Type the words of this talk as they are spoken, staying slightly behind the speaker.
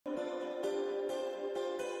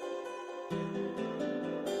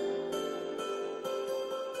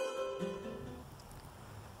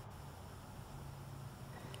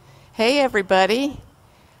Hey everybody,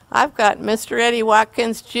 I've got Mr. Eddie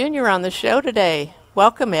Watkins Jr. on the show today.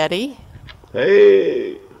 Welcome, Eddie.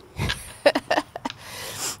 Hey.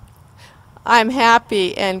 I'm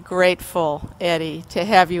happy and grateful, Eddie, to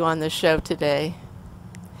have you on the show today.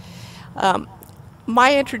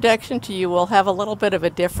 My introduction to you will have a little bit of a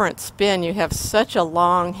different spin. You have such a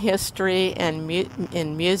long history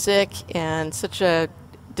in music and such a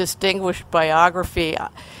distinguished biography.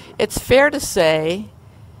 It's fair to say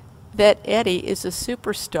that Eddie is a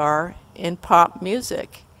superstar in pop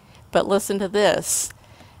music. But listen to this.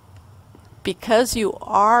 Because you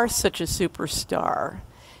are such a superstar,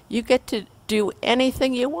 you get to do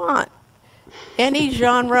anything you want, any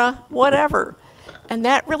genre, whatever. And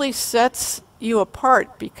that really sets you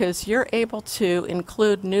apart because you're able to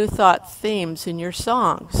include New Thought themes in your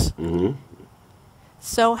songs. Mm-hmm.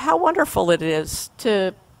 So how wonderful it is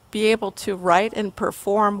to be able to write and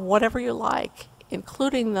perform whatever you like,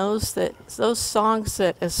 including those songs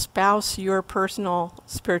that espouse your personal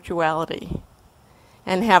spirituality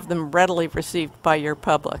and have them readily received by your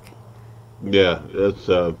public. Yeah, it's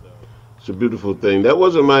a beautiful thing. That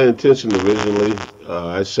wasn't my intention originally.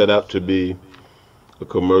 I set out to be a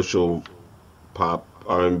commercial pop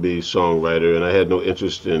R&B songwriter, and I had no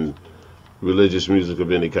interest in religious music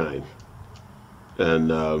of any kind.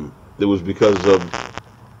 And it was because of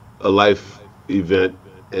a life event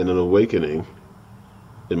and an awakening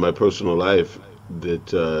in my personal life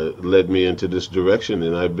that led me into this direction,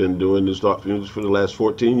 and I've been doing this thought music for the last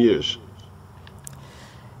 14 years.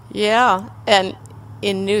 Yeah, and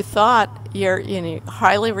in New Thought, you're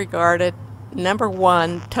highly regarded,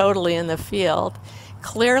 #1 totally in the field.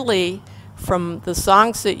 Clearly, from the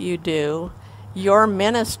songs that you do, your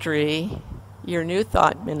ministry, your New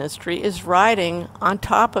Thought ministry, is riding on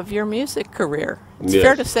top of your music career. It's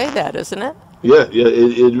fair to say that, isn't it? Yeah,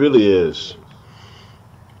 it really is.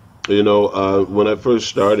 You know, when I first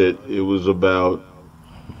started, it was about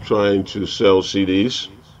trying to sell CDs,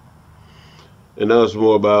 and now it's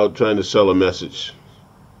more about trying to sell a message.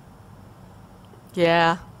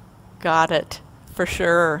 Yeah, got it, for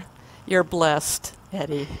sure. You're blessed,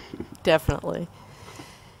 Eddie, definitely.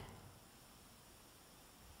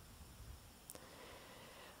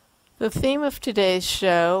 The theme of today's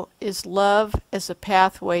show is love as a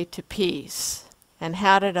pathway to peace. And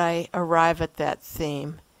how did I arrive at that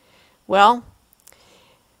theme? Well,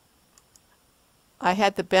 I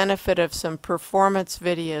had the benefit of some performance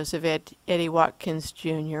videos of Eddie Watkins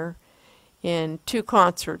Jr. in 2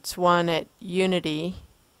 concerts, one at Unity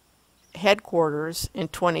headquarters in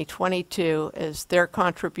 2022 as their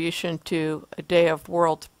contribution to a day of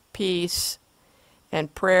world peace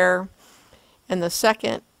and prayer, and the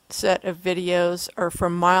second set of videos are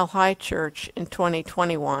from Mile High Church in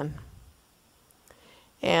 2021.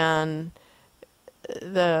 And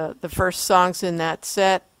the first songs in that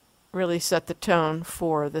set really set the tone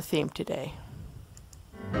for the theme today.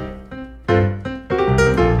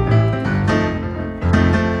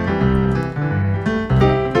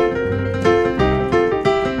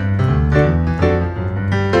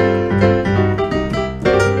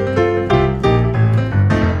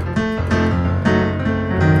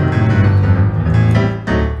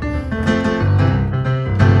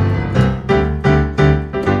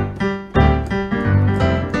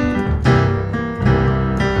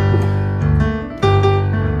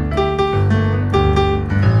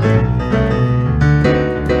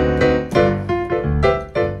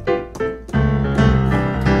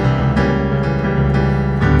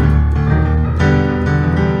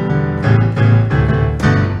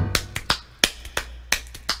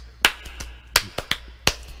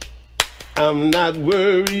 I'm not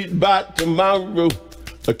worried about tomorrow,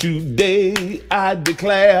 but today I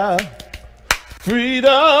declare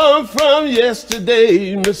freedom from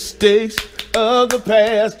yesterday, mistakes of the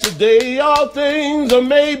past. Today all things are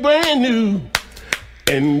made brand new,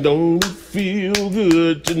 and don't it feel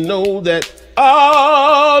good to know that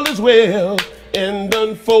all is well and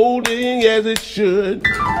unfolding as it should.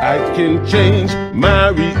 I can change my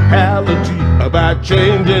reality by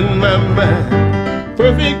changing my mind.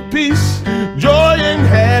 Perfect peace, joy and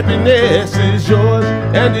happiness is yours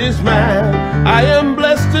and is mine. I am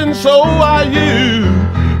blessed and so are you.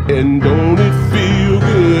 And don't it feel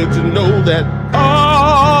good to know that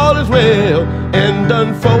all is well and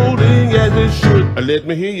unfolding as it should? Let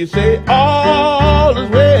me hear you say, all is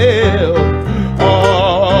well,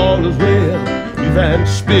 all is well. Divine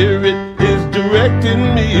Spirit is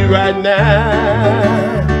directing me right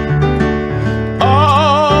now.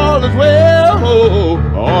 All is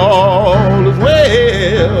well, all is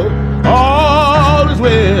well, all is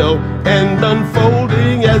well, and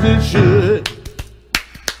unfolding as it should.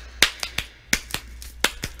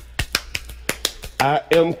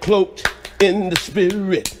 cloaked in the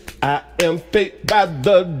spirit. I am favored by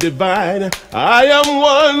the divine. I am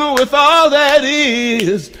one with all that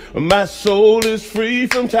is. My soul is free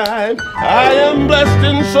from time. I am blessed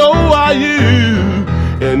and so are you.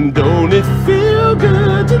 And don't it feel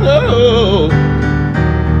good to know?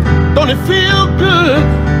 Don't it feel good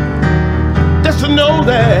just to know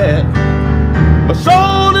that my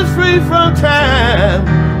soul is free from time,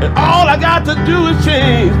 and all I got to do is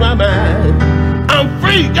change my mind. I'm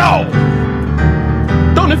free, y'all.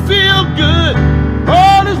 Don't it feel good?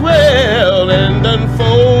 All is well and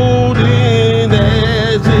unfolding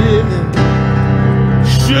as it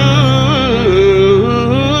should.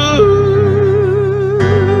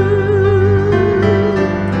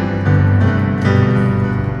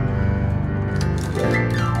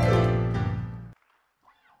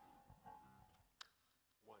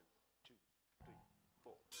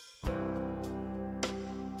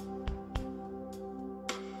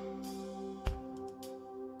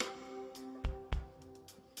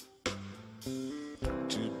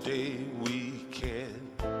 Today we can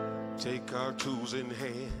take our tools in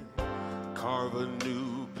hand, carve a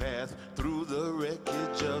new path through the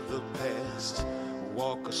wreckage of the past,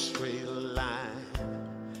 walk a straight line,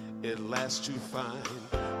 it lasts to find.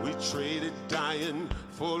 We traded dying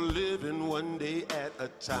for living one day at a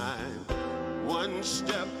time. One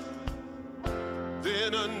step,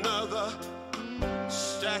 then another,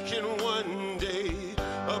 stacking one day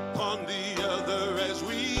upon the other. As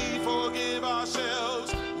we forgive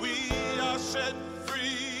ourselves, we are set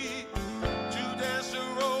free to dance the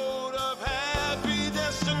road of happy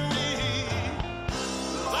destiny.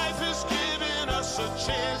 Life has given us a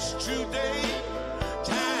chance today.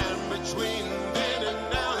 Time between then and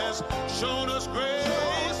now has shown us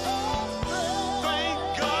grace. Thank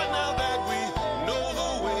God now that we know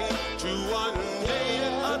the way to one day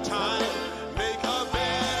at a time make a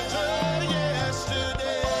better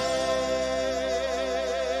yesterday.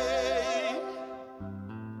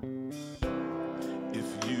 If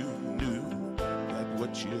you knew that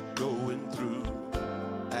what you're going through,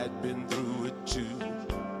 I'd been through it too,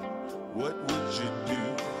 what would you do?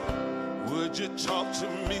 Would you talk to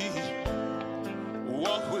me?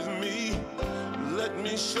 Walk with me? Let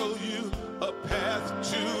me show you a path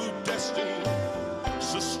to destiny.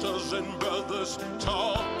 Sisters and brothers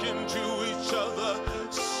talking to each other,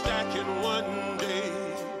 stacking one day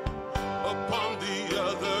upon the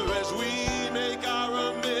other. As we make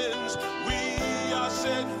our amends, we are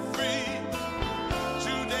set free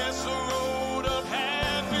to dance the road of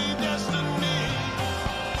happy destiny.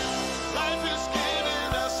 Life is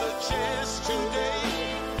giving us a chance today.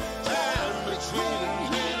 Time between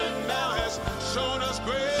then and now has shown us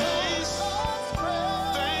grace.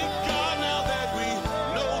 Thank God now that we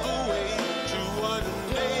know the way to one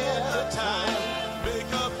day at a time make a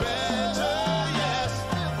better yes.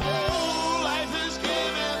 Oh, life is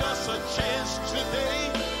giving us a chance today.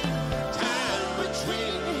 Time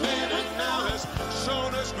between then and now has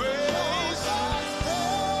shown us grace.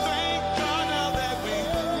 Thank God now that we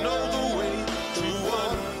know the way to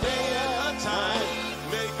one day at a time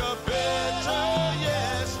make a better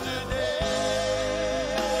yesterday.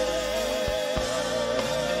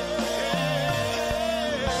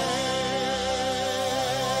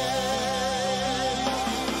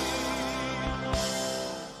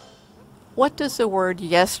 What does the word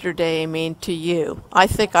yesterday mean to you? I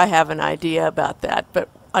think I have an idea about that, but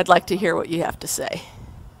I'd like to hear what you have to say.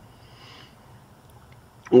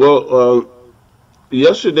 Well,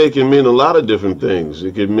 yesterday can mean a lot of different things.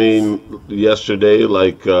 It could mean yesterday,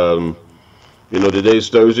 like, today's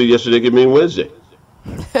Thursday. Yesterday could mean Wednesday.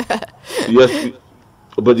 Yes,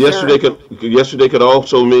 but Sure. yesterday could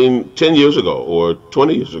also mean 10 years ago or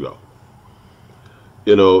 20 years ago.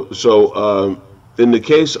 In the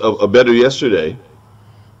case of a better yesterday,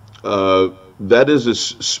 that is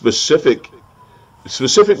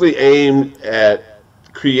specifically aimed at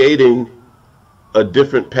creating a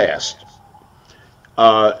different past.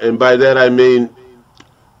 And by that I mean,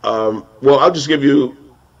 I'll just give you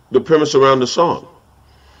the premise around the song.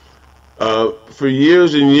 For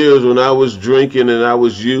years and years, when I was drinking and I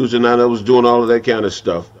was using and I was doing all of that kind of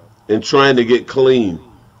stuff and trying to get clean,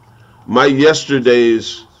 my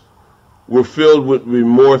yesterdays were filled with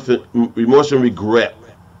remorse and regret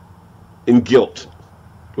and guilt,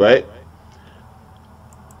 right?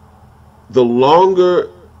 The longer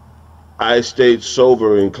I stayed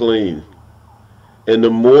sober and clean, and the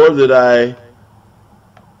more that I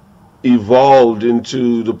evolved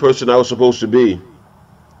into the person I was supposed to be,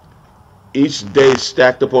 each day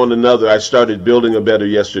stacked upon another, I started building a better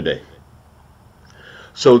yesterday.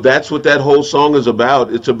 So that's what that whole song is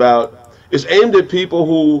about. It's aimed at people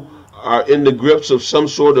who are in the grips of some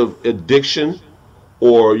sort of addiction,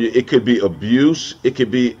 or it could be abuse, it could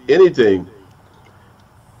be anything.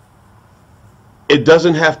 It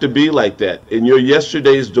doesn't have to be like that. And your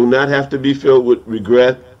yesterdays do not have to be filled with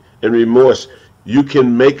regret and remorse. You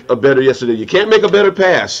can make a better yesterday. You can't make a better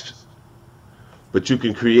past, but you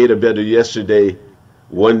can create a better yesterday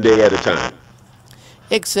one day at a time.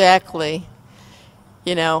 Exactly.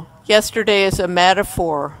 You know, yesterday is a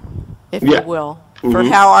metaphor, if you Yeah. will, for Hmm.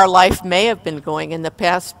 how our life may have been going in the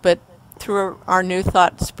past, but through our New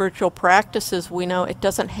Thought spiritual practices, we know it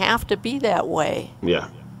doesn't have to be that way. Yeah.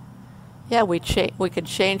 Yeah, we could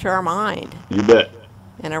change our mind You bet.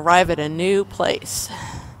 and arrive at a new place.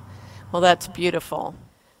 Well, that's beautiful.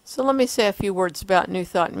 So let me say a few words about New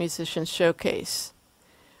Thought Musicians Showcase.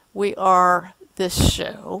 We are this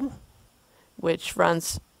show, which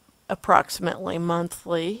runs approximately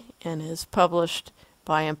monthly and is published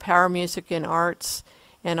by Empower Music and Arts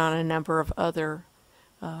and on a number of other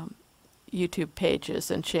YouTube pages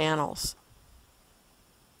and channels.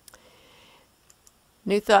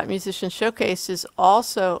 New Thought Musician Showcase is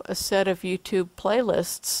also a set of YouTube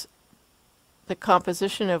playlists, the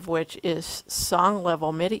composition of which is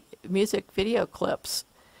song-level music video clips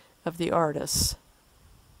of the artists.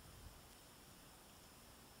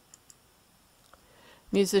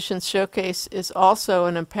 Musicians Showcase is also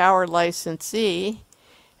an Empower licensee,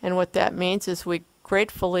 and what that means is we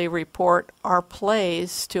gratefully report our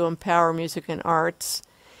plays to Empower Music and Arts,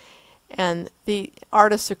 and the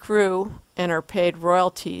artists accrue and are paid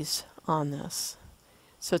royalties on this.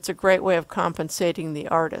 So it's a great way of compensating the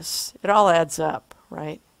artists. It all adds up,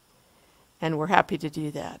 right? And we're happy to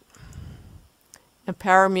do that.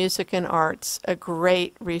 Empower Music and Arts, a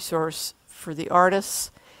great resource for the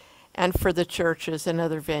artists and for the churches and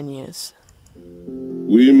other venues.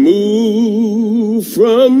 We move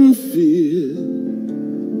from fear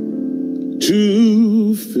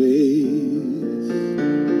to faith.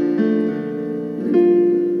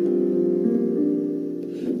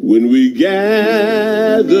 When we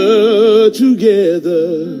gather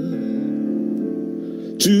together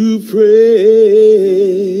to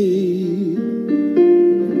pray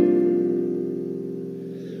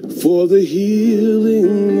for the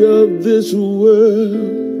healing of this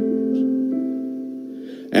world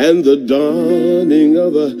and the dawning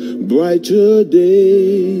of a brighter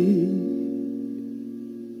day.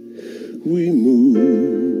 We move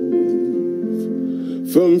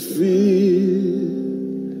from fear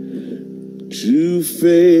to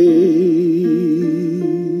faith.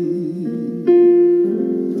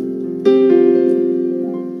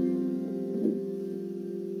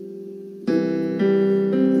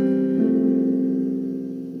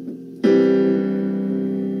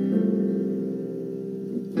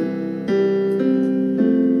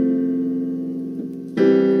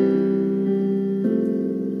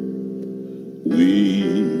 We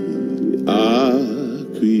are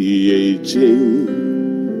creating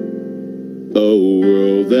a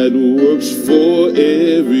world that works for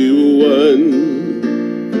everyone.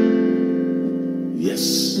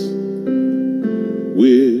 Yes,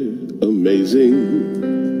 we're amazing,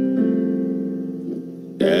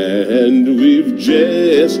 and we've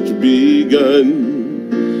just begun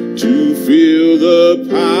to feel the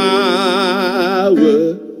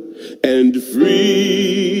power and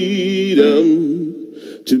freedom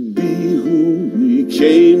to be who we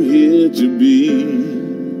came here to be,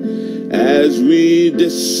 as we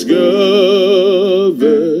discover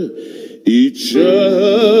each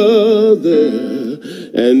other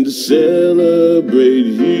and celebrate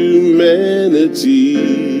humanity.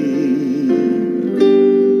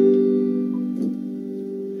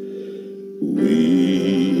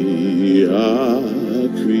 We are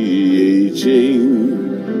creating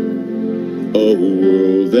a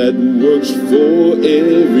world that works for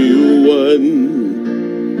everyone.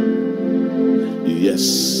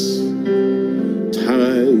 Yes,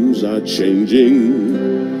 times are changing.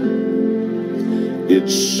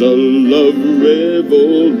 It's a love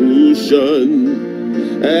revolution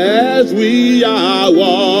as we are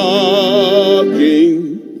walking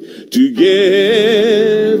together.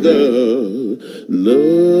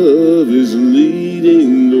 Love is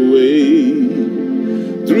leading the way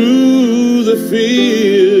through the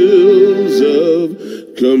fields of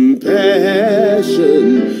compassion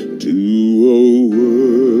to a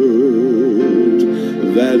world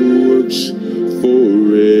that works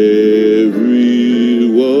for everyone.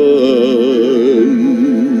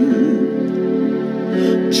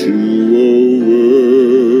 To a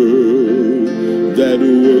world that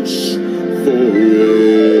works for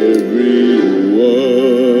everyone.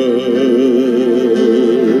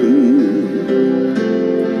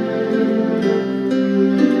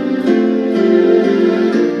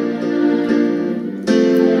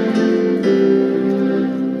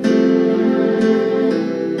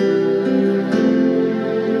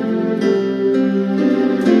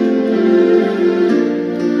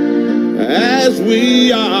 as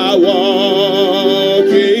we are walking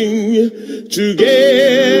together.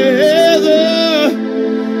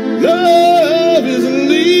 Love is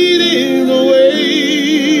leading the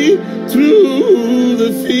way through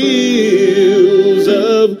the fields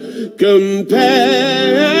of compassion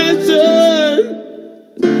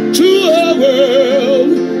to a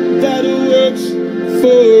world that works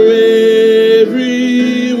for everyone.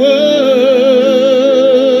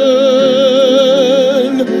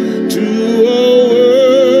 To a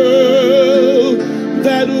world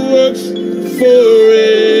that works for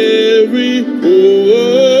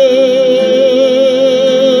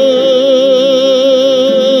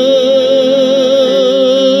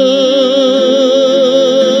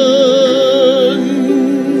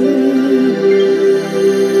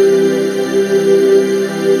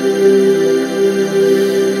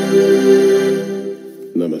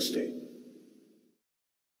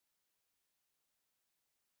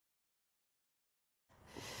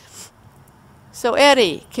So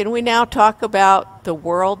Eddie, can we now talk about the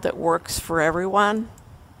world that works for everyone?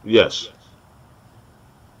 Yes.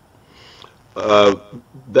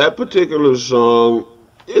 That particular song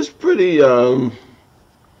is pretty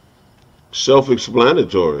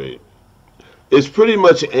self-explanatory. It's pretty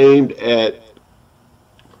much aimed at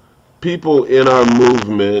people in our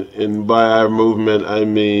movement, and by our movement I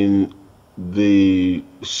mean the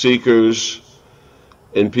seekers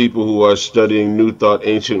and people who are studying New Thought,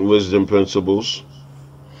 Ancient Wisdom principles.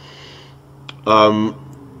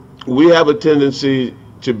 We have a tendency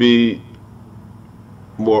to be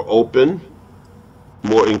more open,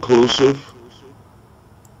 more inclusive,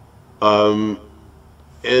 and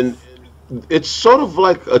it's sort of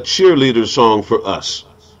like a cheerleader song for us.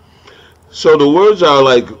 So the words are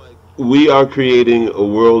like, we are creating a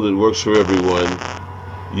world that works for everyone.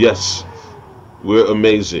 Yes, we're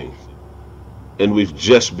amazing. And we've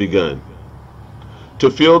just begun to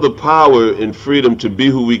feel the power and freedom to be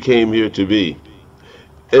who we came here to be.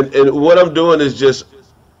 And what I'm doing is just,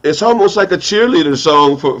 it's almost like a cheerleader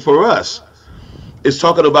song for us. It's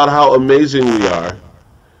talking about how amazing we are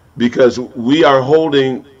because we are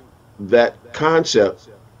holding that concept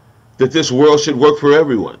that this world should work for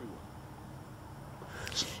everyone.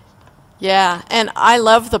 Yeah, and I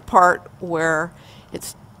love the part where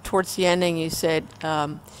it's towards the ending you said,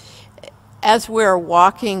 as we're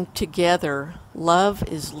walking together, love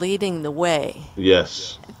is leading the way.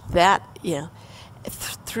 Yes. That,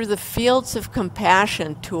 through the fields of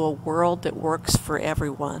compassion to a world that works for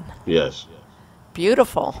everyone. Yes.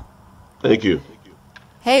 Beautiful. Thank you.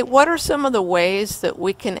 Hey, what are some of the ways that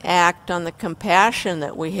we can act on the compassion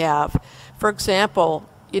that we have? For example,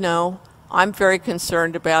 I'm very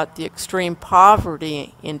concerned about the extreme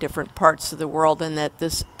poverty in different parts of the world, and that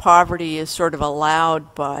this poverty is sort of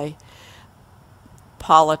allowed by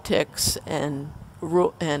politics and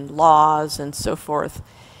laws and so forth.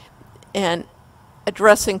 And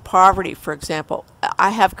addressing poverty, for example, I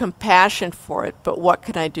have compassion for it, but what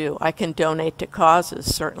can I do? I can donate to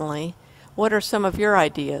causes, certainly. What are some of your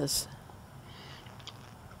ideas?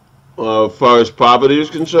 As far as poverty is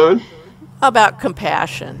concerned? About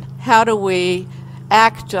compassion. How do we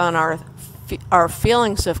act on our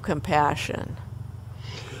feelings of compassion?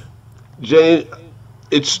 Jane,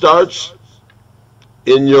 it starts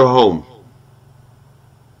in your home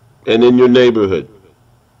and in your neighborhood.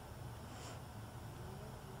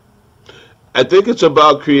 I think it's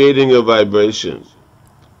about creating a vibration,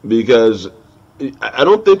 because I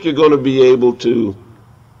don't think you're going to be able to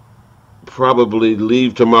probably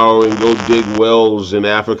leave tomorrow and go dig wells in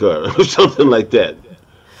Africa or something like that.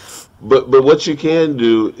 But what you can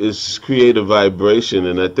do is create a vibration,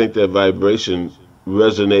 and I think that vibration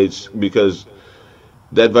resonates because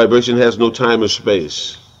that vibration has no time or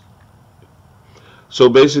space. So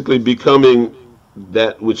basically becoming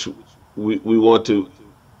that which we want to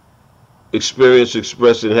experience,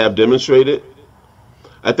 express, and have demonstrated,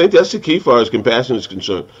 I think that's the key as far as compassion is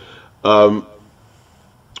concerned.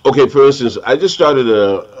 Okay, for instance, I just started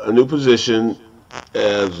a new position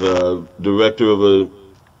as a director of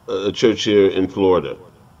a church here in Florida,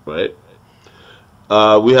 right?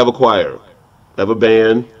 We have a choir, have a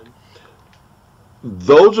band.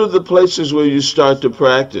 Those are the places where you start to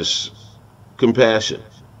practice compassion,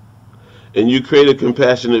 and you create a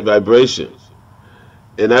compassionate vibration.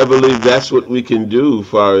 And I believe that's what we can do as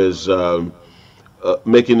far as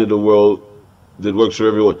making it a world that works for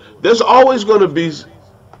everyone. There's always going to be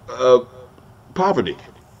poverty,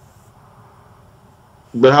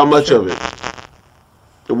 but how much of it?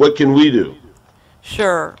 What can we do?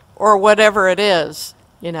 Sure, or whatever it is,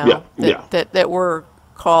 that we're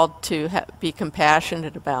called to be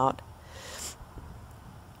compassionate about.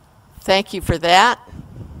 Thank you for that.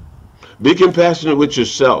 Be compassionate with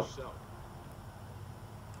yourself.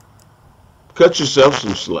 Cut yourself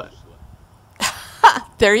some slack.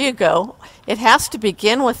 There you go. It has to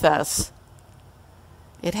begin with us.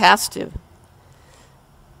 It has to.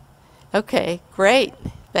 Okay, great.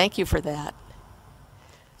 Thank you for that.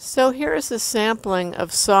 So here is a sampling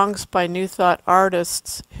of songs by New Thought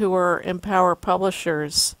artists who are Empower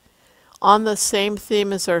publishers. On the same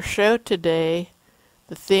theme as our show today,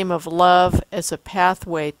 the theme of love as a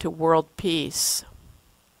pathway to world peace.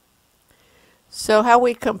 So how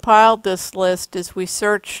we compiled this list is we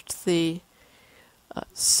searched the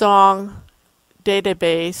song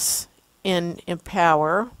database in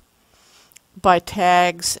Empower by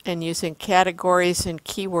tags and using categories and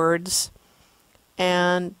keywords,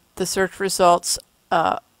 and the search results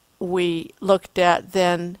we looked at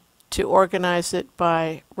then to organize it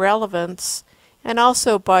by relevance and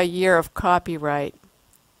also by year of copyright.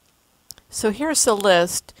 So here's the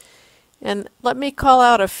list, and let me call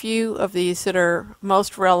out a few of these that are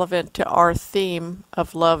most relevant to our theme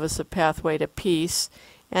of love as a pathway to peace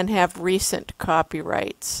and have recent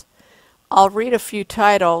copyrights. I'll read a few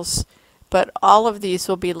titles, but all of these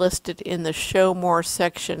will be listed in the Show More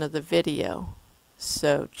section of the video.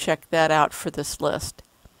 So check that out for this list.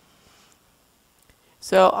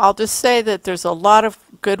 So I'll just say that there's a lot of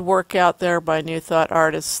good work out there by New Thought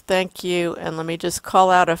artists. Thank you, and let me just call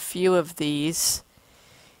out a few of these.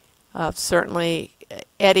 Certainly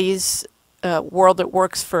Eddie's World That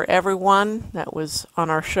Works for Everyone, that was on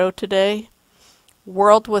our show today.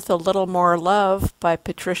 World with a Little More Love by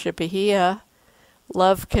Patricia Bahia.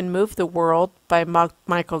 Love Can Move the World by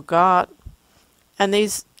Michael Gott. And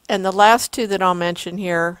the last two that I'll mention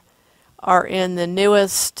here are in the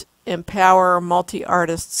newest Empower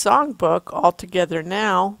Multi-Artist Songbook, All Together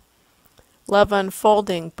Now, Love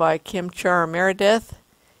Unfolding by Kim Char Meredith,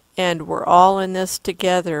 and We're All in This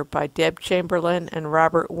Together by Deb Chamberlain and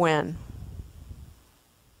Robert Wynn.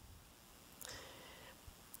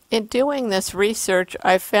 In doing this research,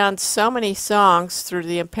 I found so many songs through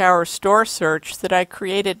the Empower store search that I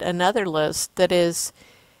created another list that is,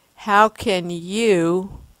 how can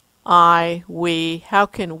you, how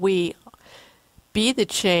can we be the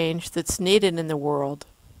change that's needed in the world?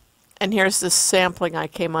 And here's the sampling I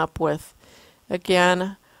came up with.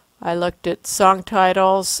 Again, I looked at song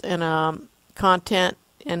titles and content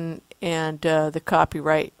and the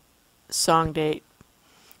copyright song date.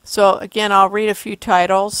 So again, I'll read a few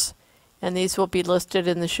titles, and these will be listed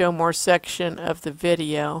in the Show More section of the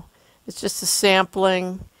video. It's just a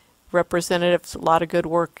sampling, representatives, a lot of good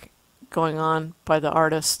work going on by the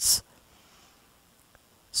artists.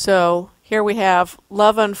 So here we have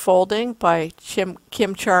Love Unfolding by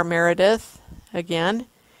Kim Char Meredith. Again,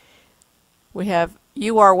 we have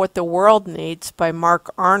You Are What the World Needs by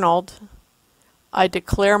Mark Arnold. I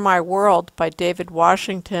Declare My World by David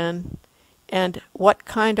Washington. And What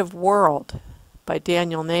Kind of World by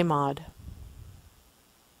Daniel Namod.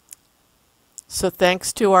 So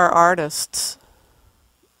thanks to our artists.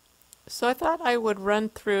 So I thought I would run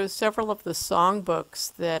through several of the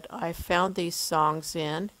songbooks that I found these songs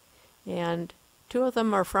in, and two of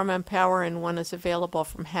them are from Empower and one is available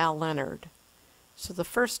from Hal Leonard. So the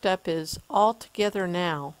first up is All Together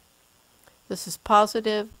Now. This is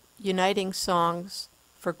positive, uniting songs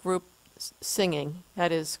for group singing,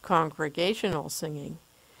 that is congregational singing.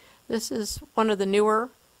 This is one of the newer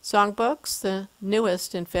songbooks, the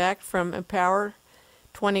newest in fact, from Empower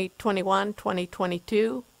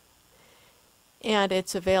 2021-2022, and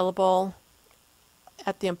it's available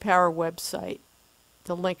at the Empower website,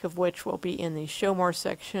 the link of which will be in the Show More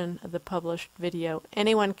section of the published video.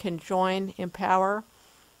 Anyone can join Empower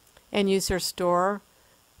and use their store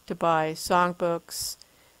to buy songbooks,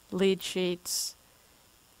 lead sheets,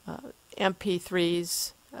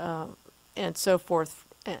 MP3s, and so forth,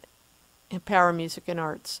 Empower Music and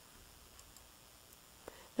Arts.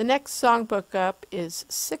 The next songbook up is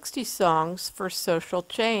 60 Songs for Social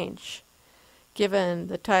Change. Given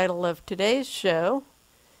the title of today's show,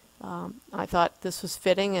 I thought this was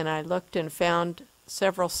fitting, and I looked and found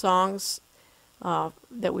several songs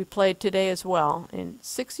that we played today as well. In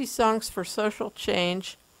 60 Songs for Social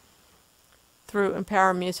Change through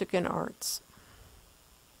Empower Music and Arts.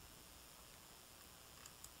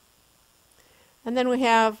 And then we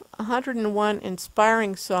have 101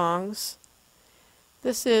 Inspiring Songs.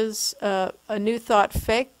 This is a New Thought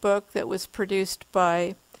fake book that was produced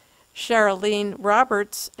by Cheryline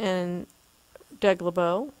Roberts and Doug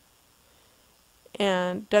LeBeau.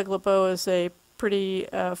 And Doug LeBeau is a pretty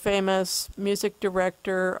famous music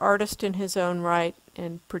director, artist in his own right,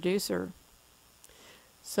 and producer.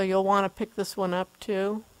 So you'll want to pick this one up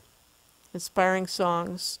too. Inspiring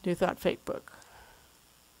Songs, New Thought Fate Book.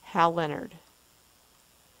 Hal Leonard.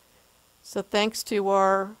 So thanks to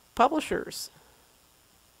our publishers.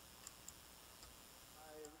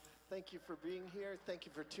 Thank you for being here. Thank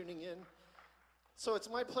you for tuning in. So it's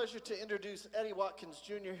my pleasure to introduce Eddie Watkins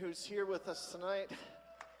Jr., who's here with us tonight.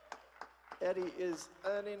 Eddie is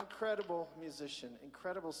an incredible musician,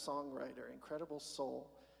 incredible songwriter, incredible soul.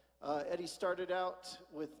 Eddie started out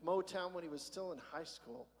with Motown when he was still in high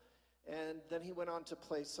school, and then he went on to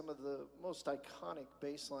play some of the most iconic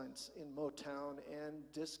bass lines in Motown and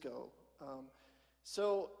disco.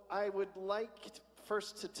 So I would like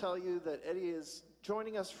first to tell you that Eddie is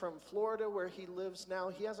joining us from Florida, where he lives now.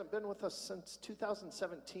 He hasn't been with us since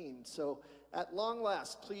 2017, so at long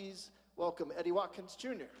last, please welcome Eddie Watkins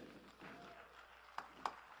Jr.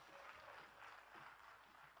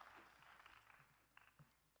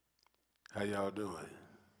 How y'all doing?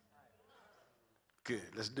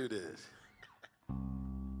 Good, let's do this.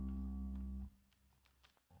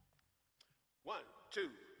 1, 2,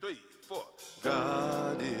 3, 4.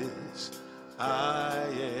 God is, I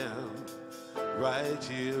am, right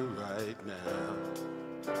here, right now.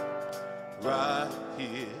 Right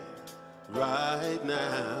here, right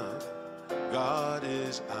now. God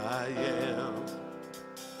is, I am.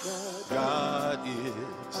 God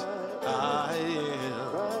is, I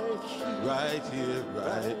am, right here,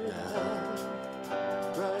 right now.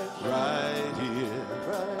 Right here,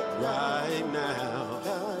 right now.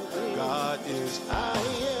 God is, I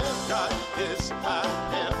am. God is, I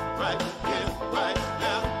am, right here, right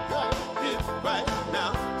now. Right here, right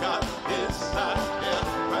now. God is, I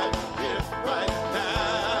am, right here, right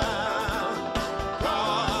now.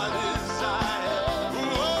 God is, I am.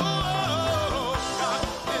 Whoa. God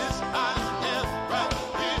is, I am, right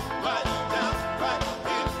here, right now.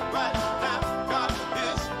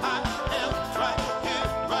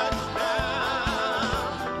 Right here,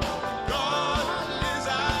 right now. God is, I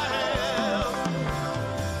am,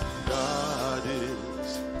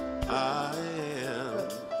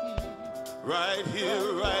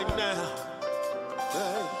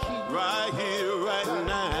 right here, right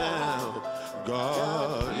now.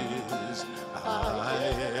 God is, I am. God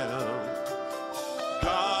is, I am. Right here, right now. Right here, right now. God is, I am.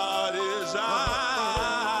 God is,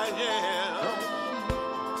 I am.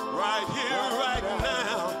 Right here, right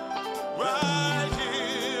now. Right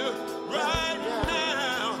here, right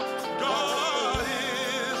now. God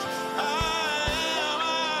is, I am,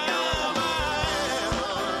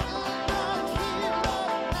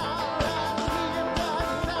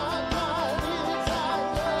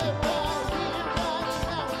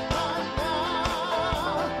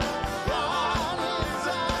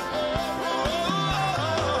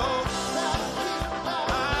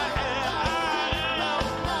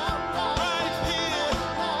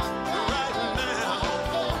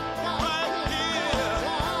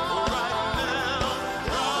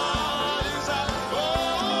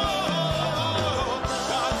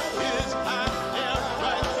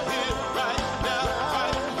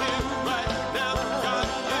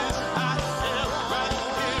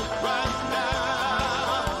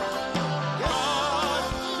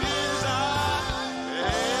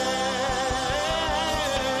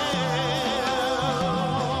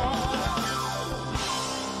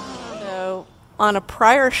 So, on a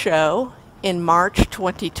prior show in March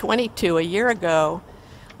 2022, a year ago,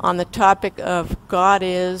 on the topic of God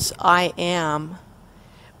is, I am,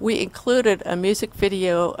 we included a music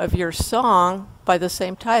video of your song by the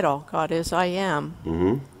same title, God is, I am.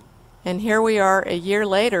 Mm-hmm. And here we are a year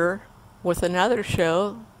later with another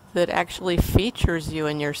show that actually features you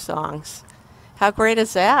in your songs. How great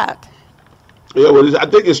is that? Yeah, well, I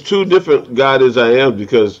think it's two different God is, I am,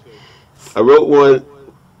 because I wrote one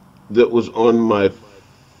that was on my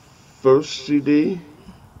first CD,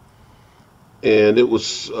 and it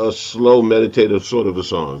was a slow, meditative sort of a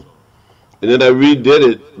song. And then I redid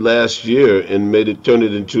it last year and turned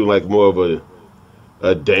it into like more of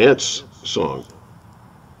a dance song.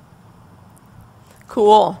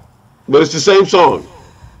 Cool. But it's the same song.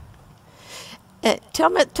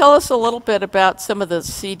 Tell us a little bit about some of the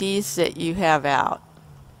CDs that you have out,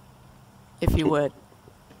 if you would.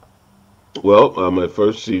 Well, my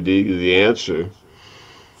first CD, The Answer,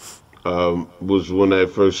 was when I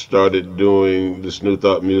first started doing this New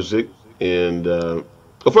Thought music. And well,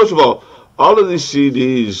 first of all of these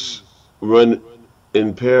CDs run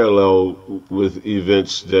in parallel with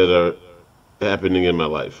events that are happening in my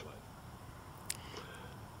life.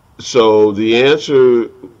 So The Answer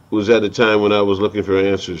was at a time when I was looking for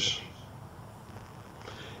answers.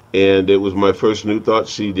 And it was my first New Thought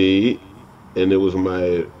CD, and it was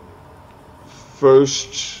my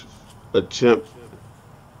first attempt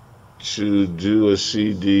to do a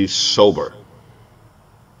CD sober.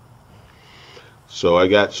 So I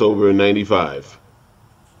got sober in 95.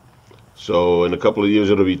 So in a couple of years,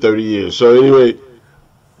 it'll be 30 years. So anyway,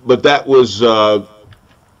 but that was the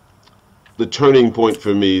turning point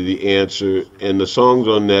for me, the answer. And the songs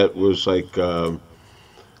on that was like God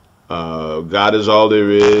is All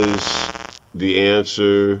There Is, The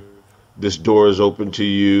Answer, This Door is Open to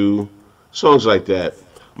You, songs like that.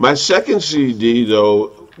 My second CD, though,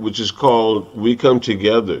 which is called We Come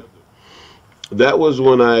Together, that was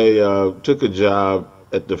when I took a job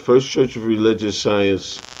at the First Church of Religious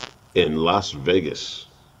Science in Las Vegas.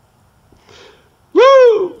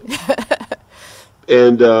 Woo!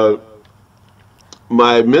 And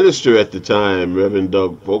my minister at the time, Reverend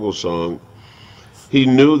Doug Vogelsong, he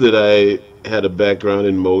knew that I had a background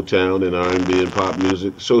in Motown and R&B and B and pop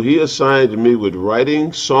music, so he assigned me with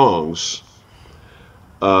writing songs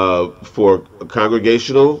for a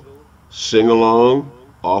congregational, sing-along,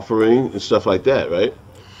 offering, and stuff like that, right?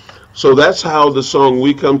 So that's how the song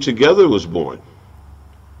We Come Together was born.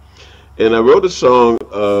 And I wrote a song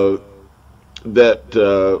that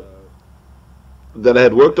that I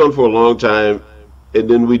had worked on for a long time, and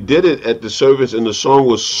then we did it at the service, and the song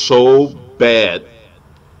was so bad.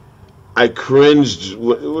 I cringed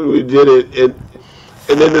when we did it,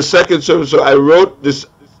 and then the second service, so I wrote this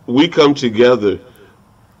We Come Together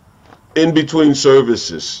in between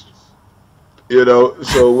services, you know,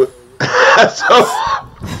 so, so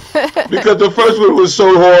because the first one was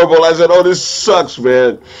so horrible, I said, oh, this sucks,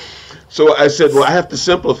 man. So I said, well, I have to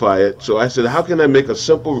simplify it. So I said, how can I make a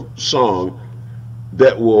simple song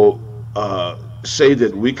that will say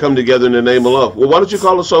that we come together in the name of love? Well, why don't you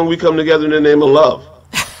call the song We Come Together in the Name of Love?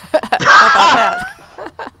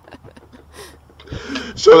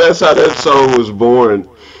 So that's how that song was born.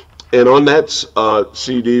 And on that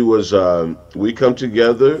CD was We Come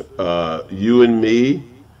Together, You and Me,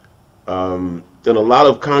 and a lot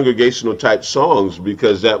of congregational type songs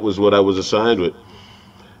because that was what I was assigned with.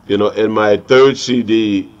 You know, and my third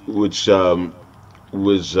CD, which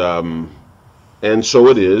was And So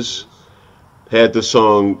It Is, had the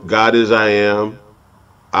song God Is I Am,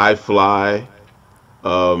 I Fly,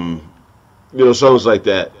 you know, songs like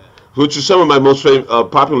that. Which are some of my most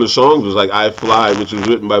popular songs was like I Fly, which was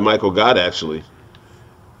written by Michael Gott, actually.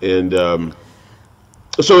 And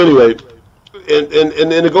so anyway,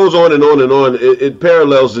 and it goes on and on and on. It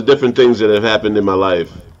parallels the different things that have happened in my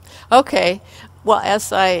life. Okay. Well,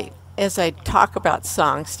 as I talk about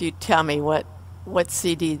songs, you tell me what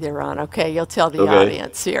CD they're on. Okay, you'll tell the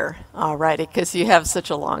audience here. All righty, because you have such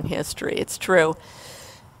a long history. It's true.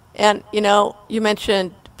 And you know, you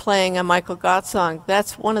mentioned playing a Michael Gott song.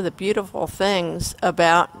 That's one of the beautiful things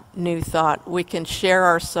about New Thought. We can share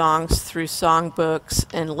our songs through songbooks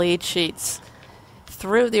and lead sheets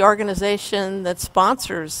through the organization that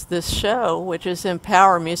sponsors this show, which is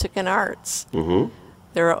Empower Music and Arts. Mm-hmm.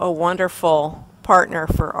 They're a wonderful partner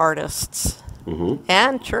for artists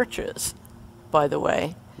and churches, by the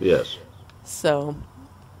way. Yes. So,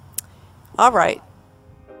 all right.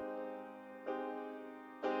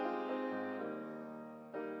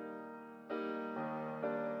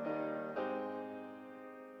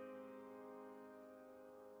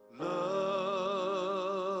 Love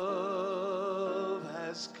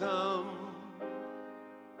has come.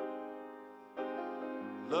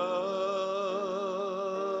 Love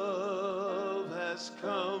has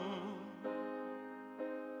come.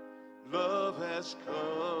 Love has come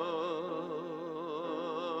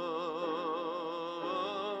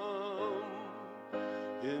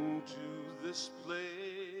into this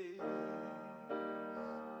place.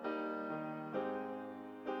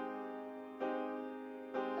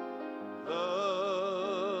 Love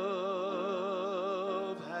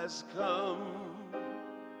has come.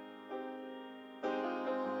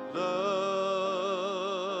 Love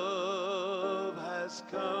has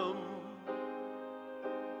come.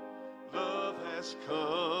 Love has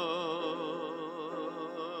come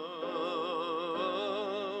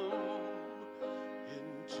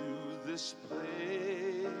into this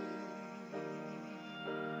place.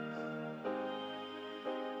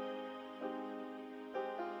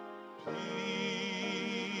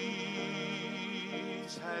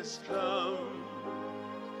 Peace has come.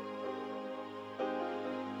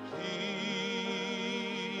 Peace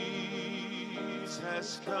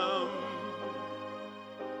has come.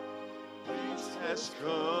 Peace has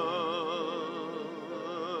come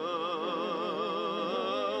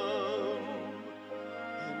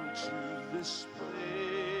into this place.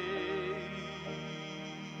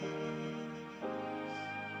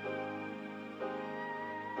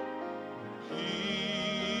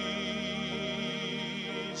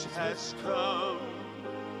 Peace has come.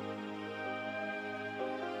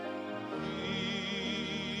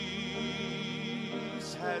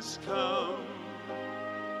 Peace has come.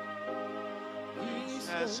 Peace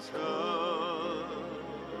has come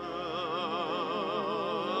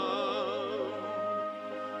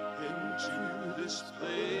into this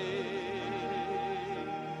place.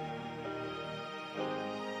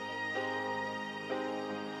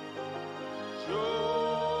 Joy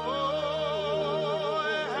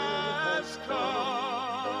has come.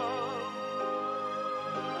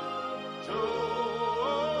 Joy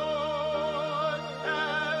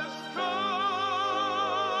has come.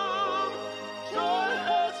 Joy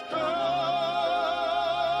has come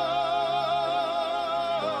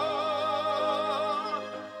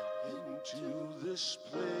into this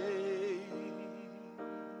place.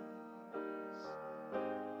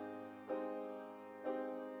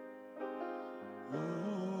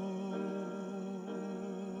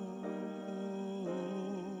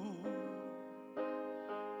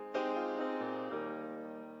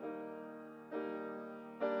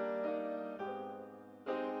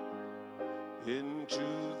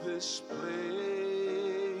 Into this place.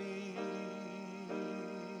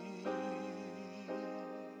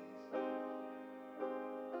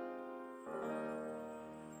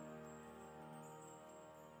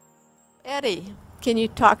 Eddie, can you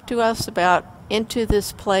talk to us about Into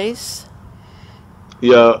This Place?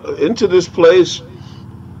 Yeah, into this place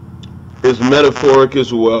is metaphoric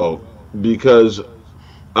as well, because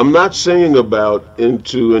I'm not singing about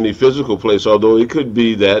into any physical place, although it could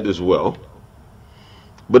be that as well.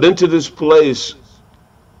 But into this place,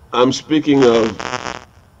 I'm speaking of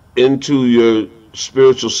into your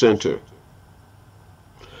spiritual center.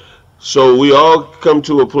 So we all come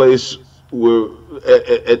to a place where,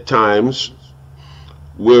 at times,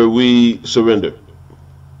 where we surrender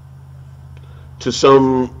to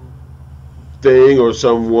some thing or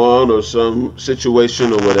someone or some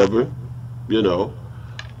situation or whatever, you know.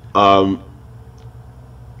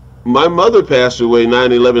 My mother passed away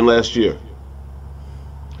 9/11 last year.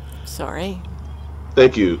 Sorry.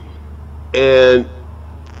 Thank you. And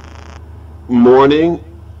mourning,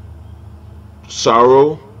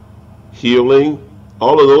 sorrow, healing,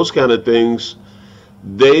 all of those kind of things,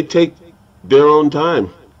 they take their own time,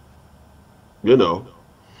 you know.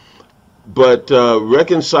 But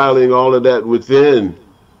reconciling all of that within,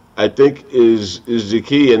 I think, is the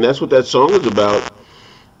key. And that's what that song is about,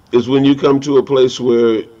 is when you come to a place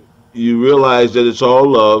where you realize that it's all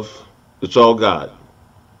love, it's all God.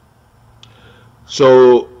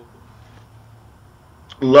 So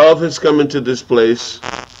love has come into this place,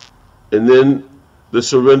 and then the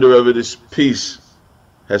surrender of it is peace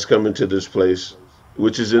has come into this place,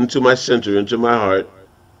 which is into my center, into my heart,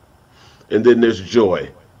 and then there's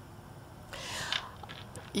joy.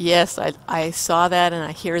 Yes, I saw that and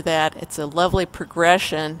I hear that. It's a lovely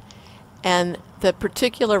progression. And the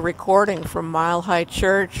particular recording from Mile High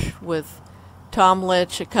Church with Thom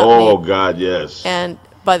Lich Oh accompanied God, yes. and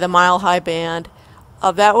by the Mile High Band,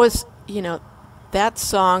 that was, that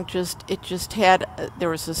song it just had, there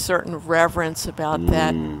was a certain reverence about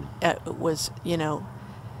that. It was,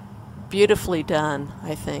 beautifully done,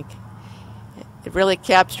 I think. It really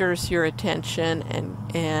captures your attention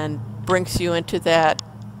and brings you into that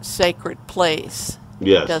sacred place,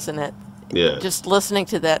 Yes. doesn't it? Yes. Just listening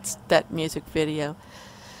to that music video.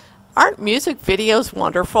 Aren't music videos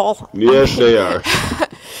wonderful? Yes, they are.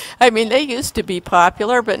 I mean, they used to be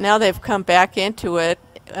popular, but now they've come back into it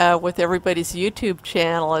with everybody's YouTube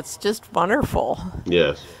channel. It's just wonderful.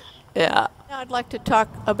 Yes. Yeah. Now I'd like to talk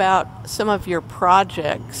about some of your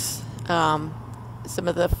projects, some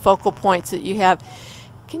of the focal points that you have.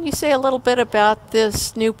 Can you say a little bit about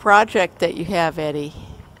this new project that you have, Eddie?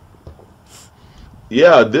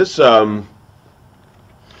 Yeah, this Some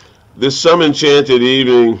Enchanted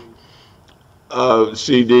Evening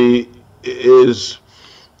CD is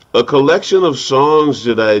a collection of songs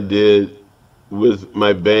that I did with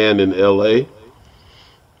my band in LA,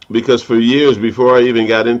 because for years before I even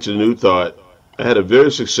got into New Thought, I had a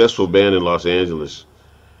very successful band in Los Angeles.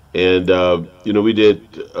 And, we did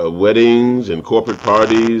weddings and corporate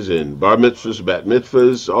parties and bar mitzvahs, bat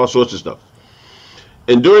mitzvahs, all sorts of stuff.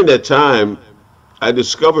 And during that time, I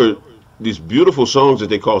discovered these beautiful songs that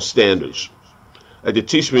they call standards. Like the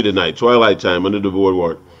Teach Me Tonight, Twilight Time, Under the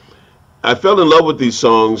Boardwalk. I fell in love with these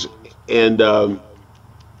songs and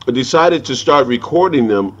decided to start recording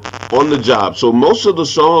them on the job. So most of the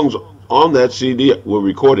songs on that CD were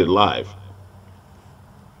recorded live.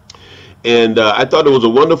 And I thought it was a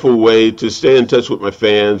wonderful way to stay in touch with my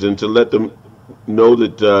fans and to let them know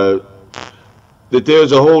that that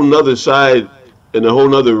there's a whole nother side and a whole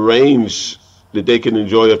nother range that they can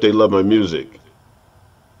enjoy if they love my music.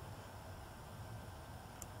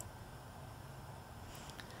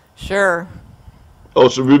 Sure.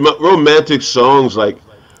 Also, romantic songs like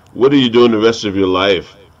 "What Are You Doing the Rest of Your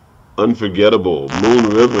Life," "Unforgettable," "Moon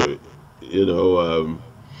River," you know,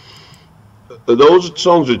 those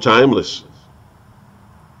songs are timeless.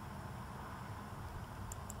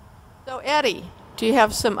 So, Eddie, do you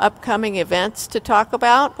have some upcoming events to talk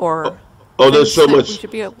about, or Oh, things that we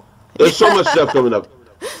should be able? there's so much stuff coming up.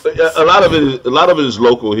 A lot of it is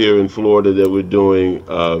local here in Florida that we're doing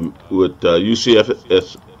with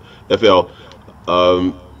UCFL,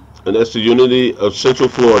 and that's the Unity of Central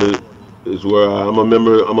Florida. Is where I'm a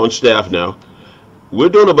member. I'm on staff now. We're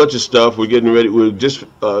doing a bunch of stuff. We're getting ready. We're just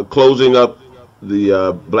closing up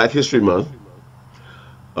the Black History Month.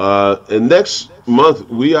 And next month,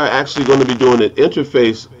 we are actually going to be doing an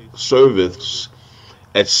interfaith service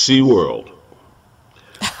at SeaWorld.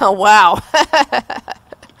 Oh, wow.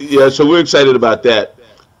 Yeah, so we're excited about that.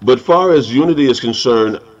 But far as Unity is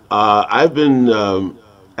concerned, I've been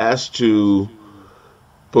asked to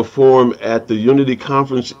perform at the Unity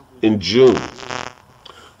Conference in June.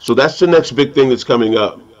 So that's the next big thing that's coming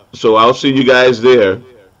up. So I'll see you guys there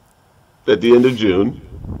at the end of June.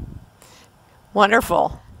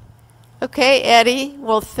 Wonderful. Okay, Eddie.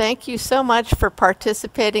 Well, thank you so much for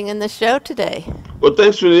participating in the show today. Well,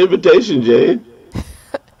 thanks for the invitation, Jane.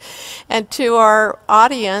 And to our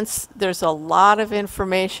audience, there's a lot of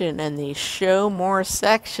information in the Show More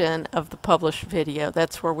section of the published video.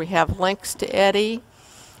 That's where we have links to Eddie,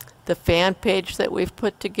 the fan page that we've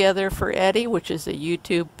put together for Eddie, which is a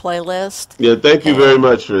YouTube playlist. Yeah, thank you very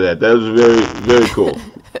much for that. That was very, very cool.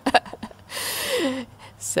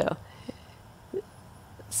 So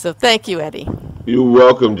thank you, Eddie. You're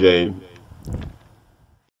welcome, Jane.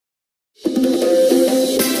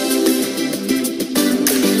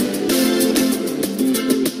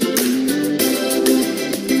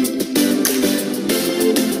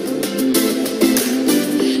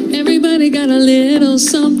 Everybody got a little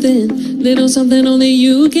something only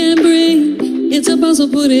you can bring. It's a puzzle,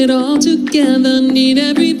 put it all together. Need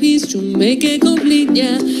every piece to make it complete,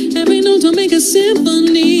 yeah. Every note to make a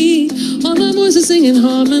symphony. All the voices singing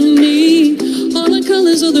harmony. All the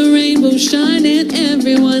colors of the rainbow shining.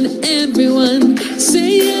 Everyone, everyone,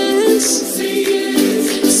 say yes. Say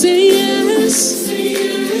yes. Say yes.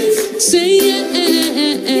 Say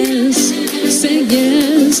yes. Say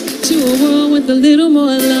yes to a world with a little more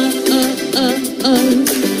love.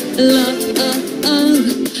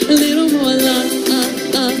 A little more love.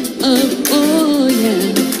 Oh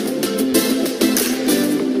yeah.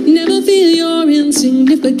 Never feel you're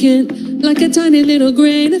insignificant, like a tiny little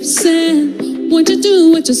grain of sand. What you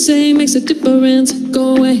do, what you say makes a difference.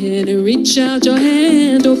 Go ahead and reach out your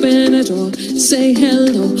hand, open a door, say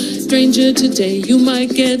hello. Stranger today, you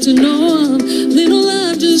might get to know 'em. Little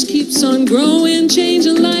love just keeps on growing,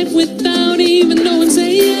 changing life without even knowing.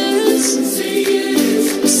 Say yes. Say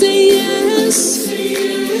yes. Say yes. Say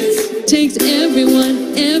yes. Takes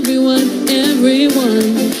everyone, everyone,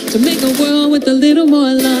 everyone to make a world with a little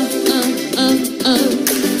more love.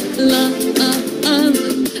 Love.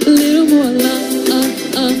 A little more love.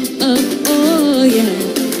 Oh yeah.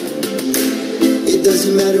 It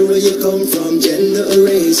doesn't matter where you come from, gender or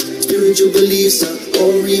race, spiritual beliefs or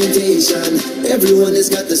orientation. Everyone has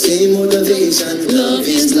got the same motivation. Love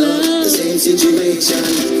is love, the same situation.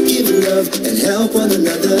 Give love and help one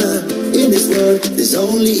another. In this world, there's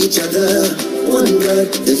only each other. One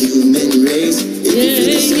blood, the human race. If you feel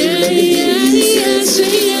the same, let me hear you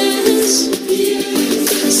say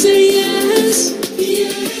Say yes. Say yes.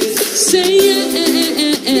 Say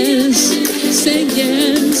yes. Say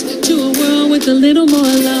yes to a world with a little more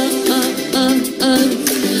love.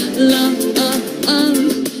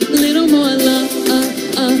 Little more love.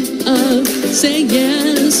 Say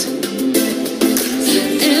yes.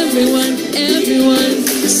 Everyone,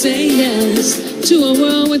 say yes to a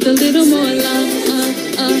world with a little more love.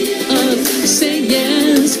 Say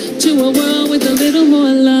yes to a world with a little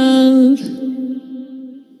more love.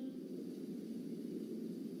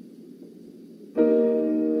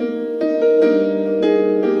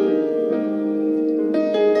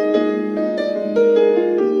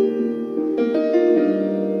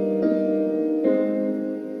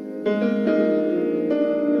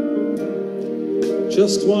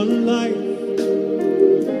 Just one life,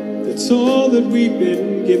 that's all that we've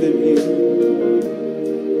been given here.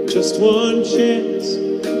 Just one chance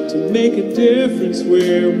to make a difference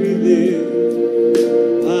where we live.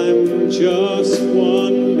 I'm just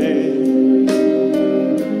one man,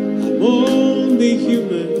 I'm only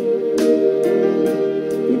human,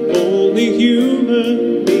 but only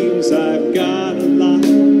human means I've got a lot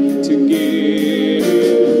to give.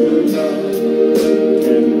 Love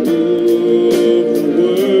can move the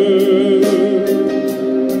world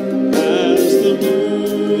as the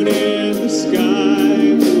moon in the sky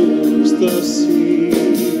moves the sea.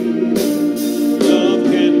 Love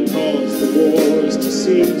can cause the wars to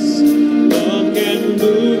cease. Love can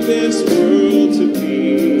move this world to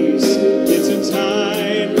peace. It's a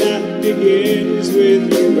tide that begins with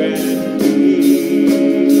you and me.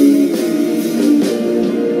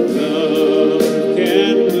 Love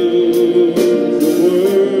can move the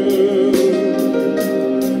world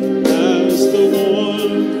as the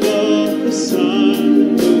warmth of the sun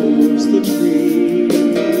moves the tree.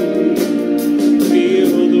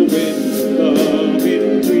 Feel the wind of love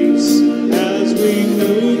increase as we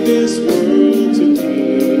move this world to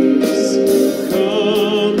peace.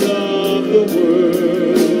 Come love the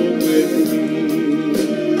world with me.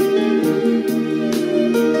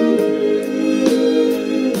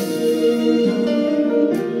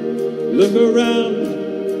 Look around,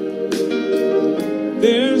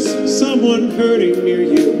 there's someone hurting near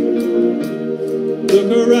you.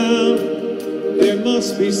 Look around, there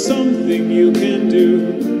must be something you can do.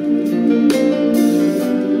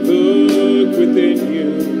 Look within you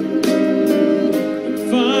and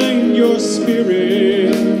find your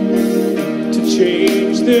spirit. To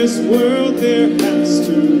change this world, there has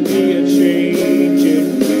to be a change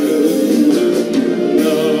in you.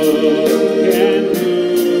 Love can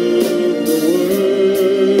move the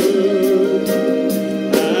world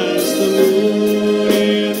as the moon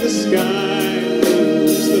in the sky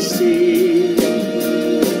moves the sea.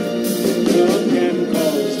 Love can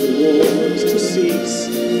cause the wars to cease.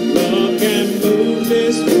 Love can move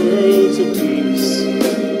this world to peace.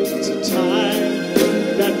 It's a time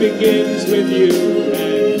that begins with you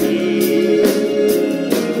and me.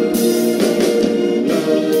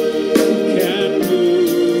 Love can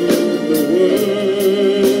move the world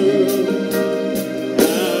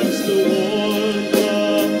as the warmth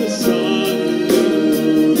of the sun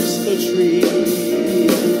moves the tree.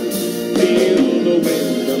 Feel the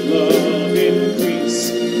wind of love increase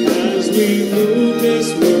as we move this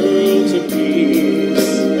world to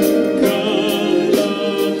peace. Come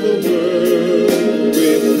love the world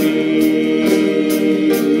with me.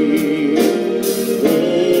 Oh,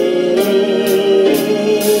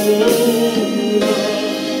 love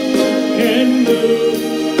can move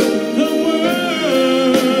the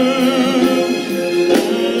world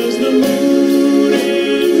as the moon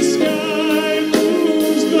in the sky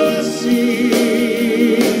moves the sea.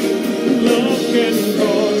 Love can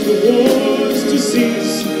cause the wars to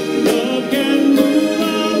cease. Love can move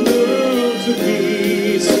our world to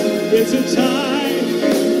peace. It's a time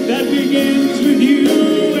that begins with you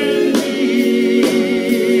and me.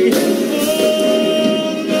 Oh,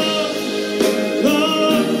 love,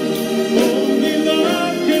 love, only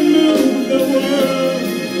love can move the world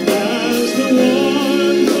as the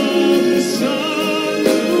warmth of the sun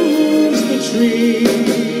moves the tree.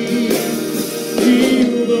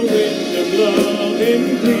 Feel the wind of love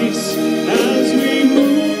increase as we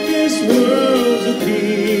move this world to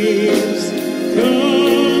peace.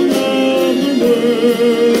 Come love the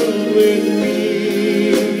world with me.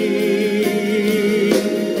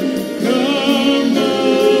 Come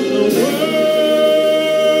love the world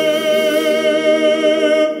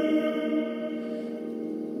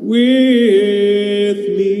with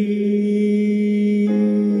me.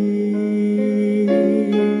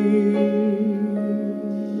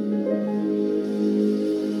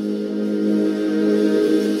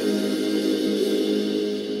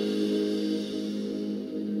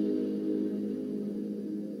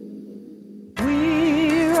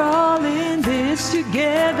 We're all in this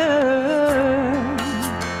together.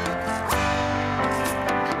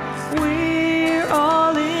 We're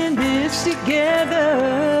all in this together.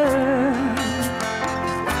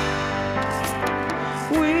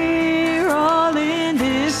 We're all in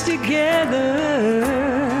this together.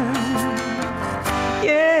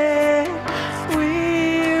 Yeah,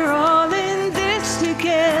 we're all in this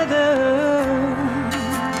together.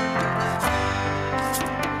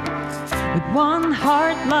 With one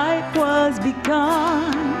heart life was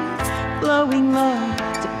begun, flowing love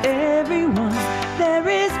to everyone. There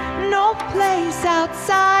is no place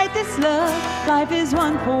outside this love. Life is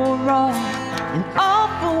one for all and all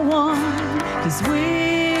for one. 'Cause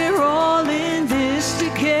we're all in this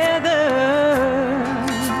together.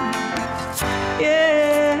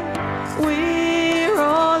 Yeah, we're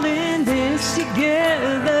all in this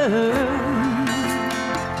together.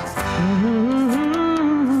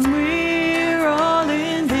 We're all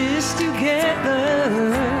in this together.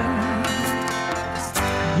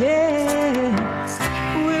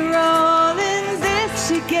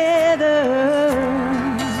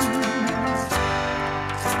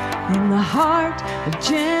 heart of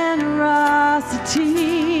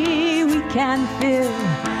generosity. We can fill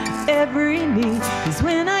every need, 'cause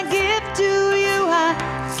when I give to you, I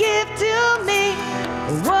give to me.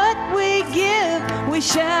 What we give, we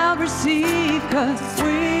shall receive, 'cause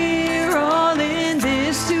we're all in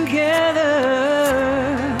this together.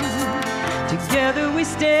 Together we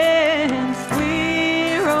stand,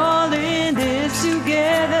 we're all in this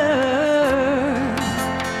together.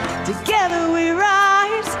 Together we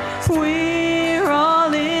rise, we're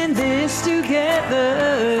all in this together.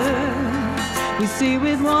 We see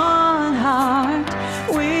with one heart,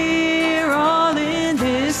 we're all in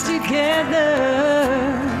this together.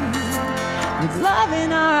 With love in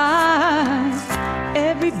our eyes,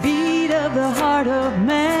 every beat of the heart of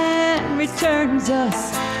man returns us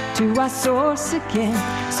to our source again.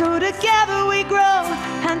 So together we grow,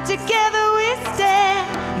 and together we stand,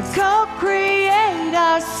 and co-create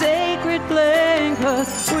our sacred plan,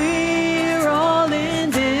 'cause we're all in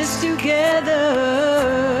this together.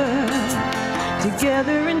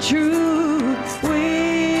 Together in truth,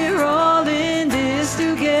 we're all in this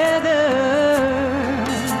together.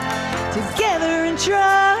 Together in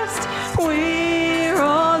trust, we're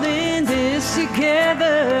all in this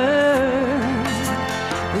together.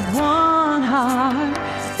 With one heart,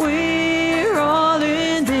 we're all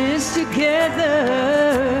in this together.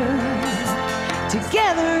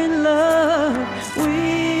 Together in love,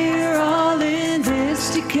 we're all in this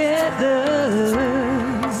together.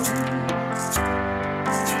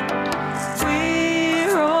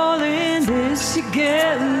 We're all in this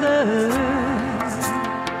together.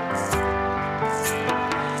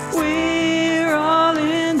 We're all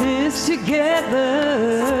in this together.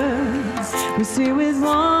 We see with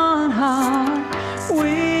one heart,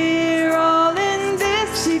 we're all in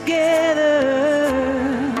this together.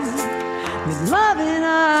 With love in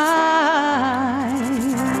our eyes.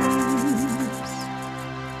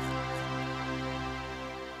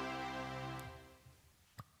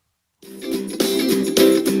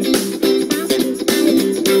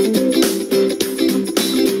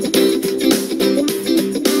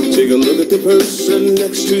 Take a look at the person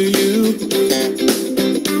next to you.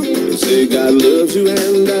 Say God loves you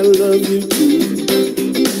and I love you too.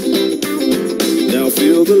 Now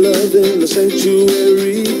feel the love in the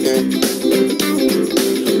sanctuary.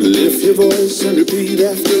 Lift your voice and repeat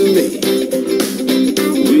after me.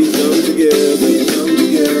 We come together, we come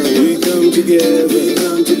together, we come together, we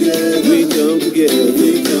come together, we come together, we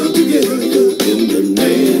come together. In the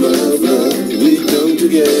name of love, we come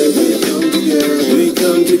together, we come together, we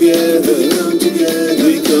come together, we come together,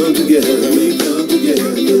 we come together, we come together.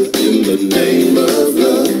 In the name of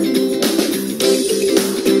love.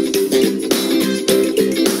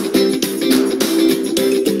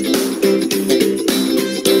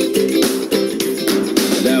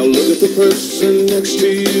 Now look at the person next to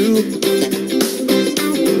you.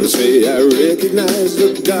 Say, I recognize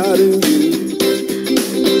the God in you.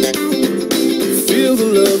 Feel the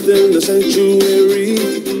love in the sanctuary.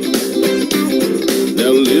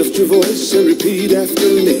 Now lift your voice and repeat after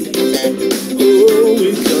me. Oh,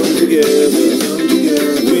 we come together, we come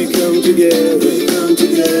together, we come together,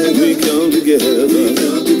 we come together, we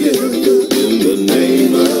come together. In the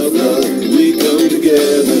name of love, we come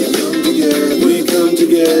together, we come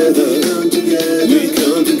together, we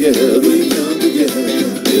come together, we come together.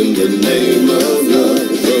 In the name of love,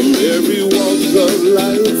 from every walk of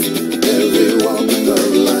life, every walk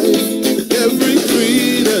of life, every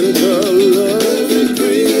creed and color, every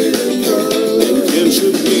creed and color, and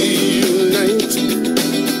should we unite in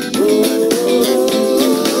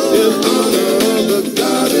honor of the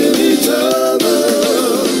God in each other.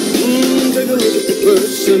 Take a look at the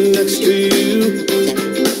person next to you.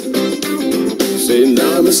 Say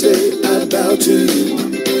namaste, I bow to you.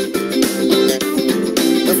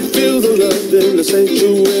 I feel the love in the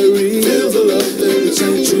sanctuary. Feel the love in the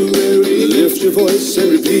sanctuary. Lift your voice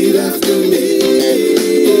and repeat after me.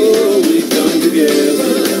 Oh, we come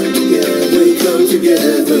together, we come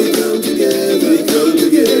together,